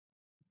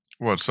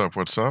What's up?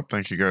 What's up?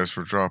 Thank you guys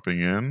for dropping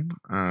in.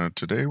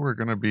 Today we're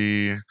going to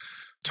be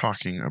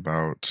talking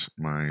about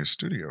my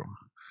studio.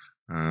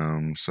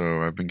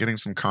 So I've been getting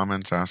some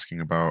comments asking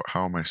about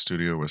how my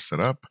studio was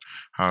set up,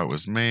 how it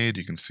was made.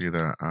 You can see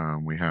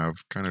that we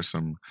have kind of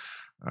some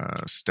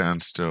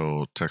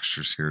standstill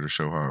textures here to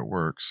show how it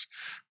works.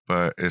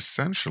 But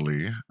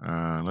essentially,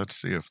 let's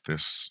see if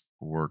this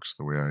works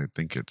the way I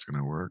think it's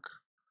going to work.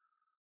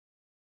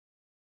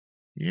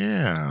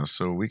 Yeah,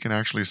 so we can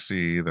actually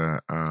see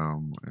that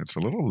it's a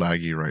little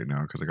laggy right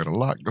now because I got a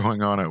lot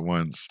going on at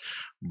once,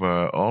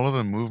 but all of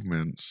the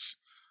movements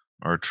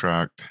are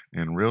tracked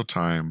in real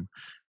time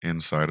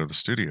inside of the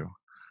studio.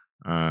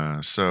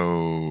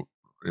 So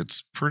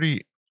it's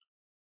pretty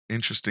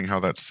interesting how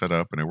that's set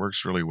up, and it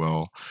works really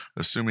well,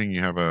 assuming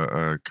you have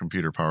a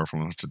computer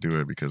powerful enough to do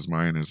it, because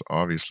mine is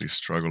obviously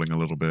struggling a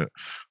little bit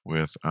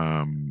with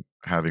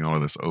having all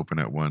of this open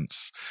at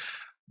once,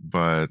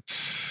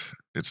 but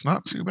it's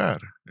not too bad.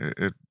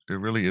 It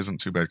really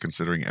isn't too bad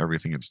considering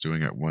everything it's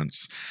doing at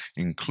once,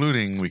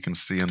 including we can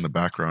see in the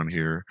background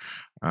here.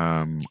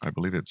 I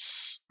believe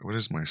it's what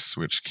is my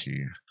switch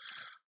key?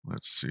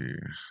 Let's see.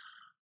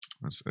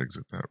 Let's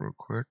exit that real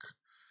quick.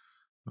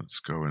 Let's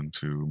go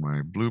into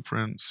my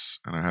blueprints,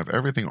 and I have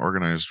everything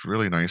organized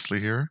really nicely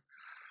here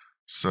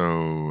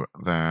so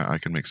that I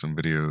can make some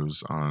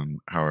videos on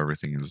how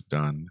everything is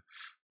done.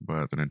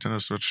 But the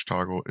Nintendo Switch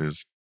toggle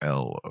is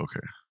L.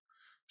 Okay.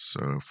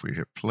 So if we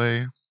hit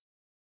play,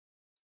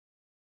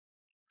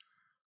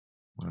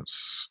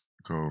 let's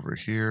go over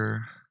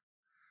here,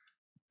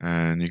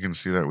 and you can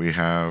see that we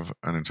have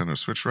a Nintendo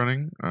Switch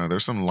running.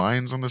 There's some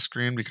lines on the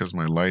screen because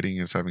my lighting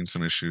is having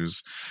some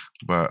issues,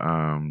 but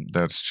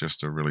that's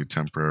just a really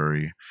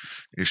temporary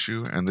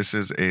issue. And this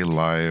is a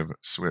live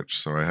Switch,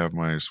 so I have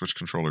my Switch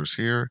controllers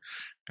here,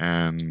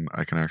 and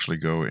I can actually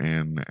go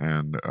in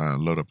and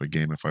load up a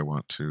game if I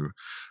want to.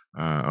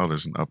 Oh,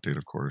 there's an update,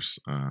 of course.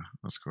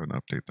 Let's go ahead and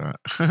update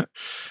that.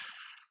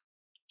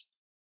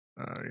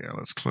 Yeah,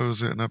 let's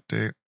close it and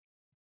update.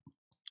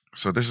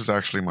 So this is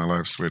actually my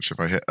live switch. If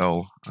I hit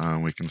L,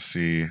 we can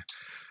see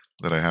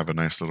that I have a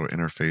nice little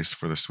interface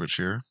for the switch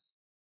here.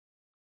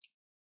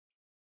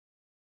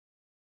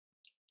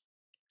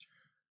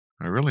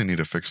 I really need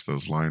to fix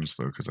those lines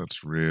though, because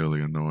that's really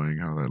annoying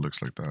how that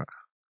looks like that.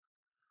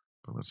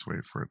 But let's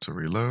wait for it to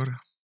reload.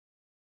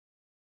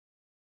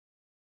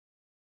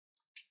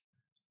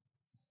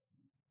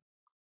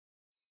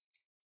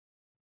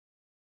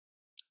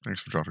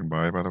 Thanks for dropping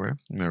by the way.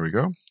 There we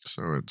go.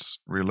 So it's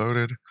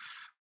reloaded.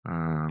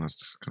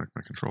 Let's connect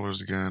my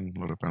controllers again,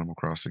 load up Animal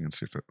Crossing and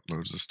see if it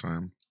loads this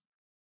time.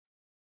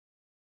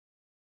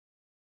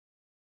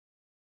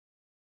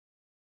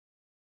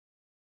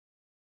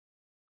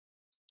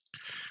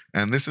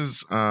 And this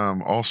is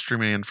all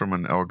streaming in from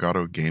an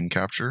Elgato game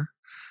capture.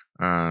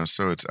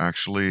 So it's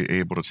actually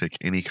able to take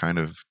any kind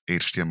of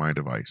HDMI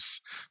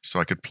device. So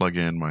I could plug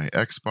in my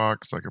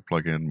Xbox, I could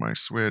plug in my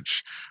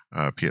Switch,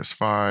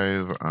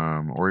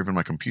 PS5, or even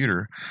my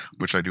computer,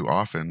 which I do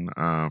often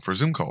for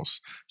Zoom calls.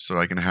 So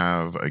I can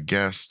have a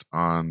guest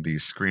on the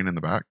screen in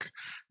the back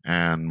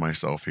and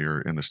myself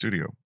here in the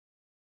studio.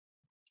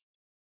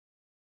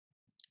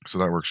 So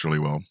that works really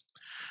well.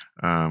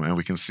 And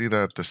we can see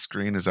that the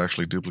screen is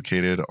actually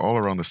duplicated all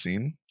around the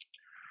scene.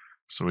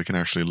 So we can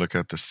actually look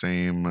at the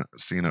same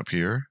scene up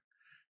here,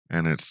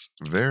 and it's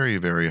very,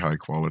 very high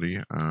quality.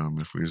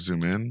 If we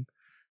zoom in,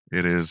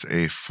 it is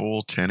a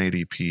full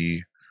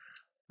 1080p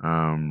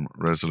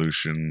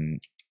resolution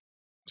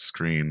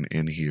screen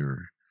in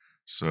here.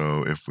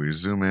 So if we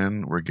zoom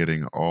in, we're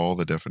getting all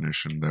the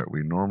definition that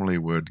we normally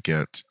would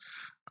get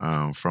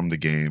from the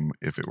game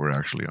if it were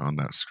actually on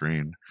that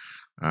screen.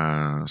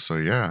 So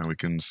yeah, we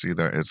can see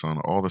that it's on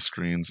all the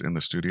screens in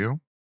the studio,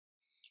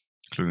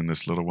 including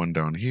this little one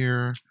down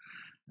here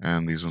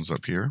and these ones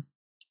up here.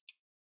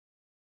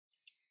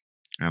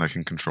 And I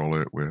can control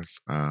it with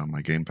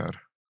my gamepad.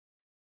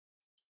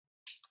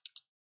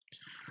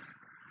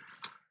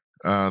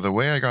 The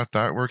way I got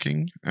that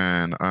working,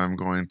 and I'm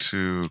going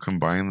to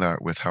combine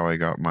that with how I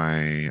got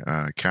my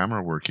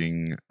camera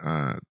working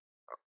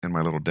in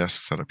my little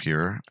desk setup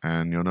here,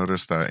 and you'll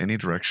notice that any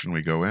direction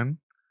we go in,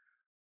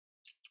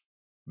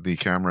 the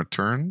camera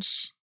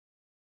turns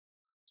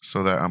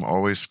so that I'm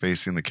always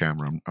facing the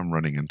camera. I'm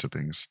running into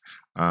things.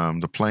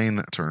 The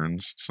plane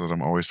turns so that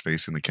I'm always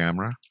facing the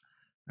camera,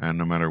 and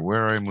no matter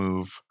where I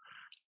move,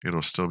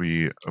 it'll still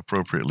be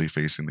appropriately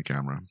facing the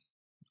camera,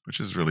 which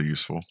is really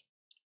useful.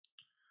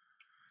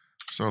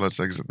 So let's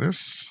exit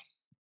this,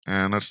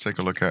 and let's take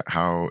a look at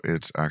how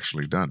it's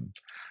actually done.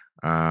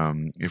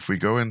 If we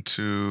go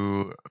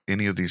into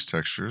any of these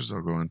textures,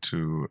 I'll go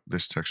into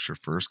this texture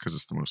first because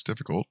it's the most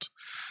difficult.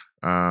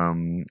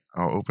 I'll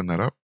open that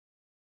up,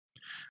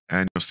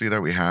 and you'll see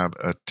that we have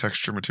a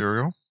texture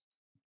material,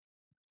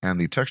 and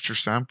the texture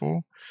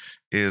sample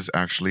is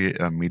actually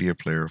a media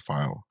player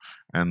file.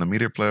 And the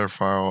media player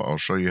file I'll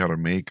show you how to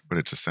make, but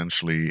it's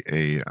essentially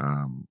a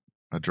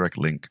direct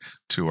link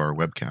to our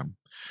webcam.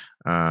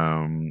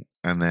 And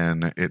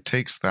then it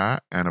takes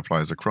that and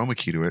applies a chroma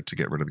key to it to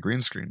get rid of the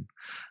green screen.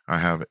 I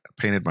have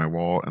painted my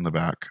wall in the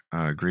back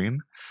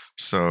green,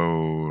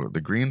 so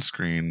the green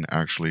screen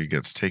actually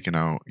gets taken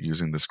out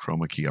using this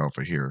chroma key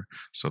alpha here.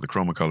 So the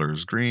chroma color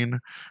is green,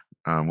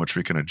 which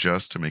we can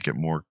adjust to make it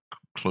more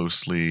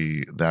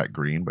closely that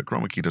green, but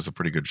chroma key does a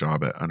pretty good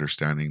job at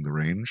understanding the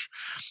range.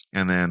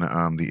 And then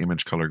the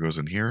image color goes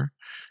in here,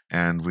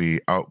 and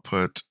we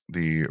output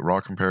the raw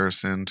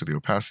comparison to the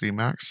opacity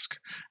mask,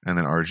 and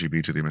then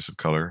RGB to the emissive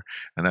color,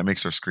 and that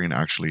makes our screen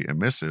actually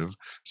emissive,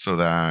 so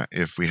that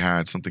if we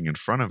had something in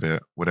front of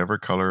it, whatever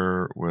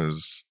color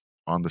was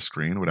on the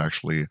screen would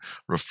actually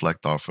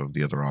reflect off of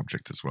the other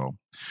object as well.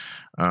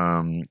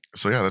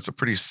 So yeah, that's a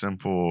pretty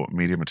simple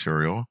media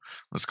material.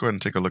 Let's go ahead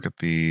and take a look at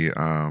the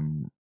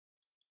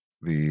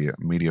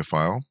media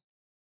file.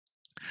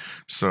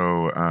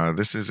 So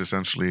this is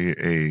essentially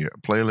a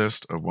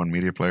playlist of one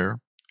media player,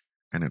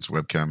 and it's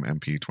webcam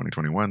MP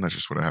 2021. That's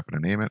just what I happen to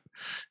name it.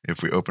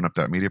 If we open up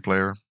that media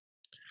player,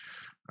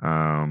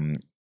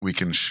 we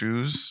can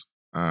choose.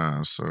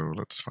 So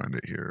let's find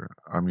it here.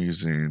 I'm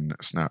using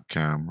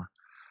Snapcam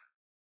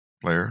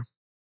player.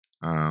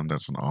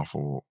 That's an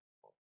awful.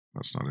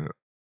 That's not it.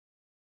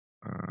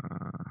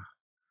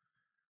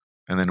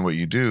 And then what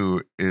you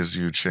do is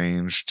you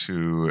change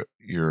to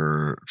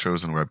your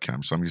chosen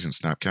webcam. So I'm using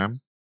Snapcam.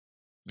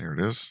 There it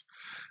is.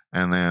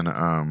 And then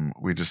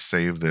we just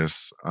save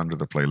this under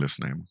the playlist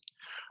name.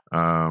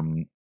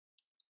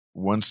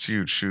 Once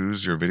you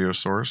choose your video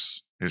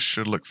source, it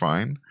should look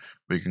fine,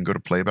 but you can go to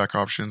playback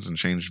options and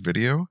change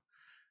video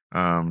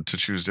to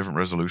choose different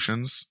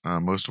resolutions.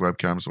 Most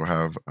webcams will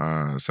have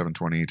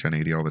 720,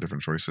 1080, all the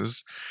different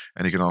choices.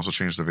 And you can also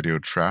change the video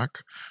track.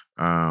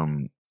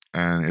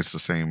 And it's the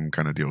same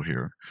kind of deal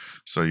here.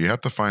 So you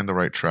have to find the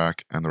right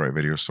track and the right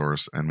video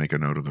source and make a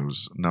note of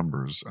those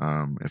numbers.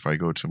 If I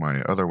go to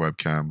my other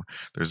webcam,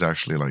 there's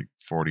actually like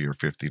 40 or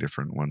 50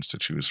 different ones to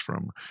choose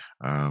from,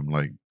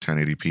 like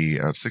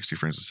 1080p at 60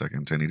 frames a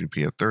second,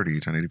 1080p at 30,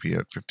 1080p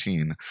at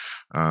 15,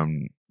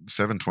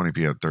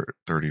 720p at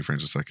 30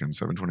 frames a second,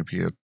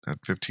 720p at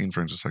 15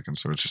 frames a second.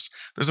 So it's just,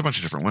 there's a bunch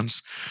of different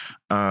ones.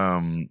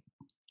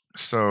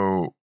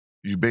 So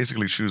you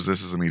basically choose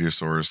this as a media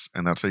source,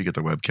 and that's how you get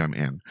the webcam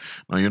in.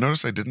 Now you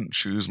notice I didn't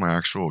choose my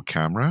actual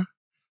camera.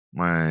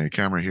 My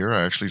camera here,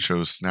 I actually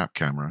chose Snap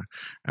Camera.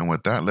 And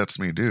what that lets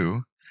me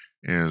do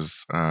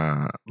is,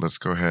 let's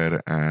go ahead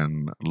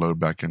and load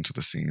back into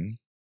the scene.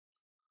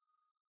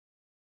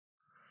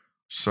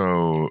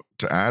 So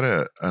to add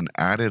an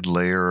added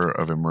layer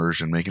of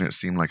immersion, making it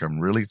seem like I'm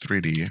really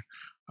 3D,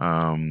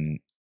 I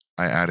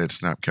added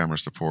Snap Camera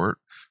support.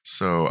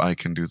 So I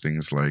can do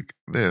things like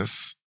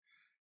this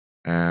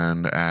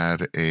and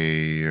add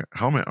a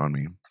helmet on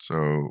me.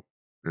 So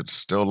it's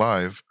still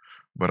live,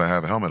 but I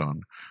have a helmet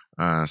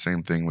on.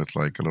 Same thing with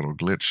like a little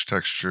glitch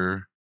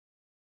texture.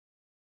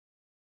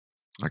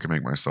 I can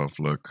make myself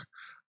look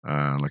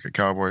like a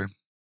cowboy,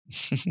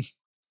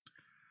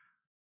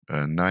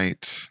 a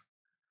knight,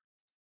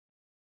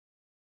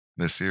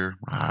 this here,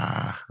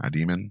 a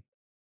demon.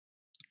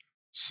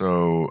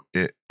 So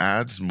it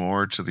adds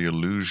more to the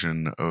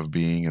illusion of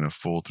being in a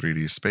full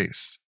 3D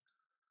space.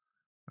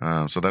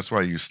 So that's why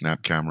I use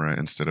Snap Camera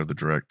instead of the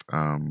direct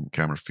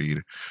camera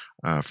feed.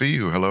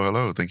 Fiyu,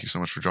 hello. Thank you so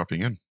much for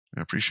dropping in.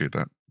 I appreciate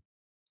that.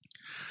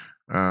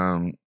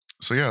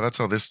 So yeah, that's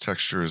how this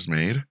texture is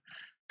made.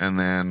 And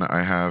then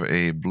I have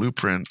a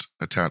blueprint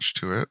attached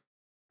to it.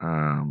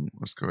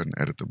 Let's go ahead and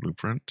edit the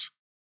blueprint.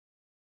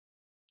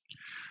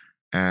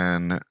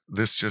 And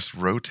this just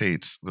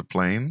rotates the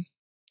plane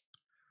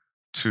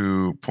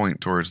to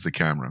point towards the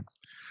camera.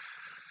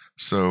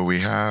 So we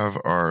have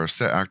our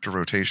set actor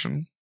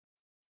rotation,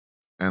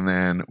 and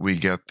then we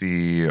get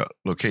the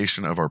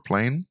location of our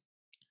plane.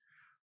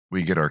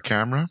 We get our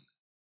camera.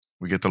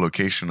 We get the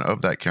location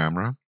of that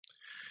camera.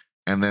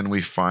 And then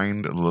we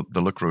find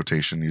the look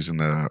rotation using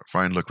the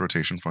find look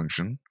rotation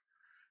function.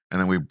 And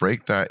then we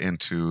break that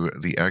into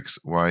the X,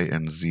 Y,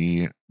 and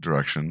Z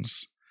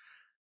directions.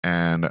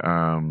 And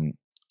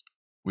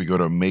we go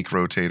to make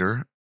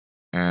rotator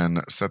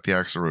and set the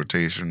axle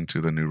rotation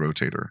to the new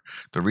rotator.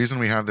 The reason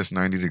we have this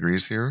 90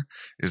 degrees here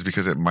is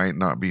because it might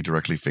not be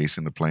directly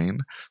facing the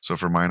plane. So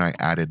for mine, I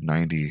added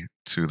 90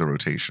 to the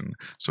rotation.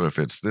 So if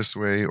it's this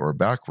way or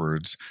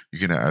backwards, you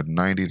can add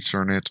 90 to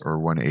turn it or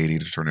 180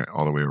 to turn it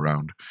all the way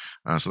around.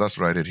 So that's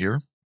what I did here.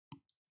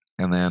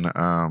 And then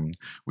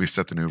we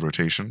set the new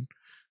rotation,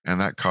 and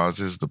that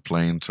causes the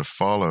plane to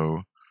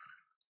follow.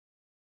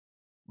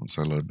 Once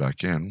I load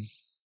back in,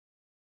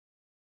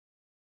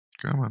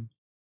 come on.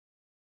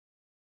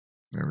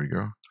 There we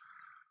go.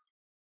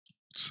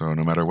 So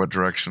no matter what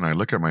direction I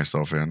look at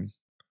myself in,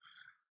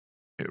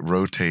 it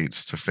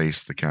rotates to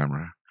face the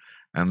camera.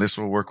 And this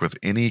will work with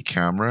any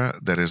camera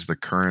that is the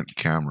current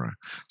camera.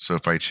 So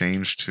if I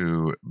change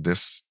to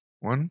this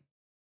one,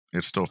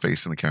 it's still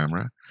facing the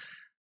camera.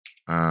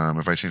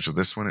 If I change to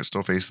this one, it's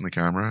still facing the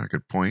camera. I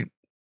could point,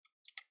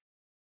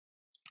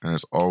 and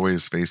it's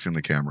always facing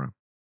the camera,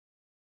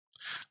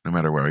 no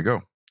matter where I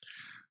go.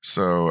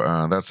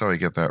 So that's how I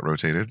get that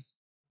rotated.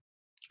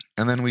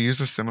 And then we use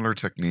a similar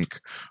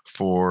technique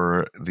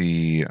for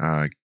the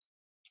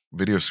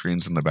video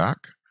screens in the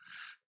back.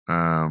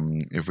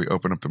 If we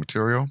open up the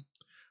material,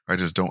 I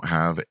just don't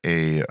have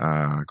a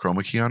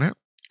chroma key on it.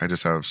 I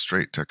just have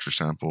straight texture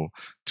sample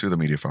to the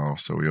media file.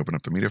 So we open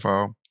up the media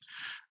file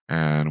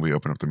and we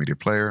open up the media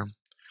player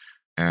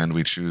and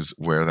we choose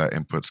where that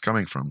input's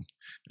coming from.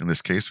 In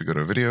this case, we go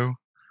to video,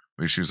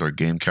 we choose our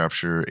game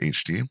capture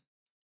HD,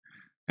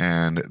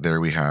 and there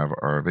we have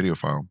our video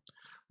file.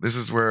 This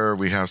is where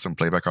we have some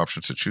playback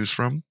options to choose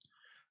from.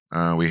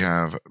 We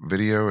have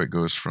video, it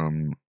goes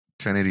from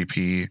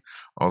 1080p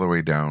all the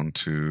way down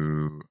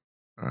to,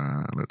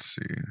 let's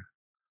see,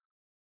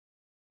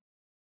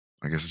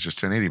 I guess it's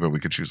just 1080, but we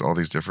could choose all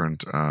these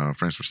different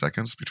frames per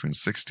second between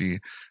 60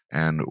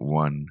 and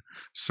 1.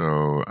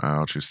 So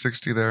I'll choose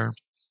 60 there,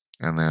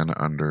 and then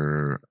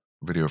under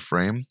video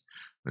frame,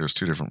 there's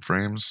 2 different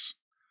frames.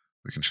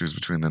 We can choose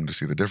between them to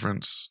see the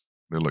difference.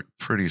 They look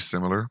pretty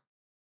similar.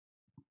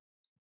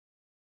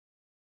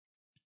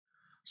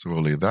 So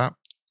we'll leave that,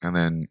 and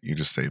then you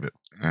just save it.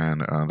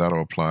 And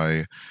that'll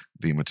apply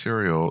the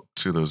material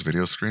to those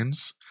video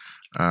screens.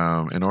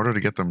 In order to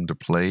get them to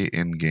play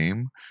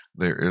in-game,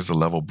 there is a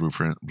level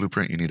blueprint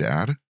you need to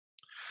add.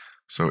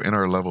 So in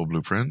our level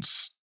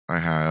blueprints, I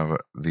have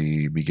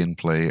the begin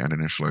play and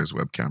initialize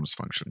webcams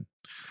function.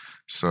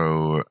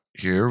 So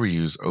here we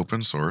use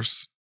open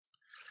source,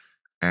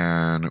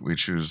 and we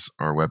choose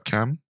our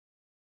webcam,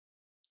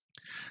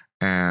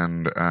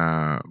 and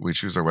we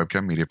choose our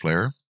webcam media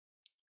player.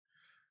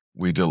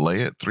 We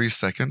delay it 3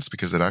 seconds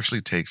because it actually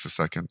takes a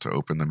second to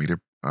open the media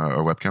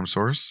or webcam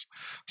source.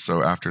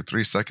 So after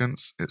 3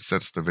 seconds, it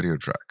sets the video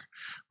track.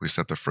 We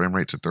set the frame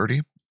rate to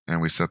 30,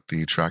 and we set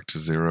the track to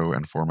 0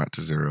 and format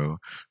to 0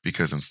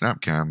 because in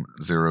SnapCam,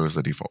 0 is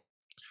the default.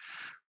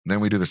 Then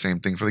we do the same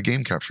thing for the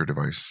game capture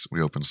device.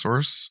 We open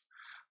source,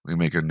 we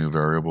make a new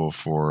variable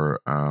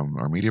for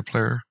our media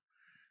player,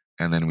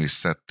 and then we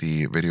set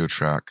the video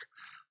track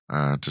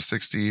to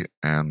 60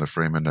 and the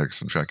frame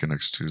index and track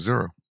index to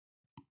 0.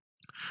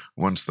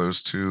 Once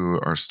those 2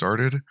 are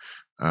started,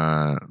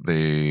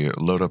 they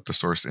load up the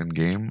source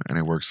in-game, and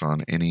it works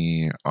on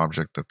any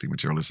object that the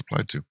material is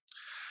applied to.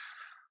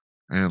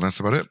 And that's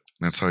about it.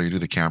 That's how you do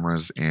the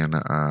cameras in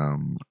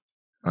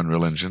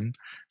Unreal Engine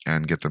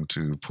and get them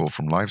to pull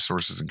from live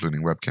sources,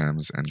 including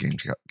webcams and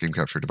game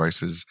capture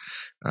devices,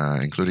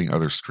 including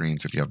other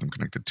screens if you have them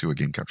connected to a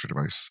game capture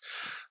device.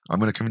 I'm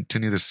going to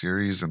continue this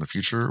series in the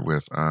future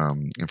with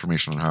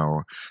information on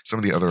how some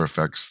of the other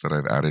effects that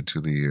I've added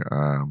to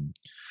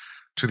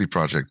the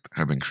project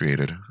have been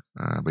created.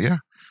 But yeah,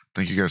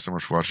 thank you guys so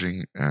much for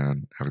watching,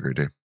 and have a great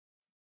day.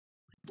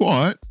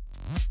 What?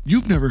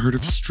 You've never heard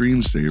of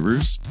Stream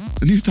Savers,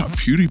 and you thought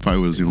PewDiePie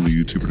was the only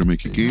YouTuber to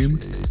make a game?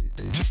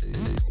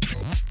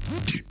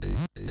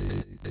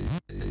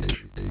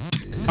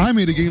 I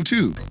made a game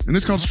too, and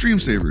it's called Stream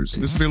Savers,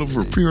 and it's available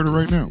for pre-order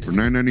right now for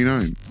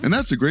 $9.99, and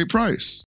that's a great price.